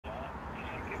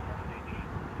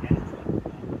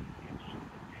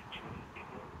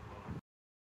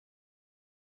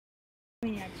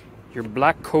Your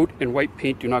black coat and white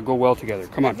paint do not go well together.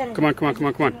 Come on, come on, come on, come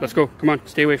on, come on. Let's go. Come on,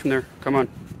 stay away from there. Come on.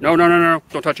 No, no, no, no, no.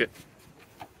 Don't touch it.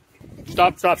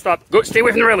 Stop, stop, stop. Go, stay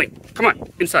away from the railing. Come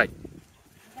on, inside.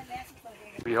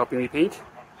 Are you helping me paint?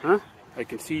 Huh? I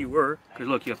can see you were. Because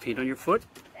look, you have paint on your foot.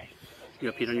 You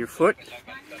got paint on your foot.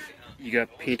 You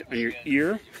got paint on your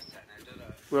ear.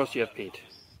 Where else do you have paint?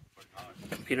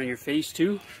 Paint on your face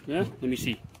too? Yeah? Let me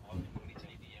see. Can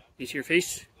you see your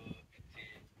face?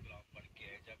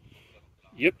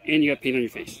 Yep, and you got paint on your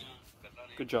face.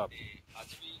 Good job.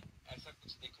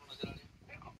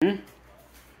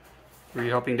 Were you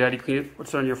helping Daddy clean it?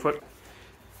 What's on your foot?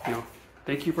 No.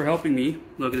 Thank you for helping me.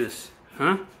 Look at this.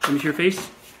 Huh? Let me see your face.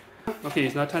 Okay,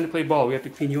 it's not time to play ball. We have to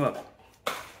clean you up.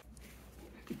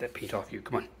 Get that paint off you.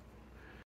 Come on.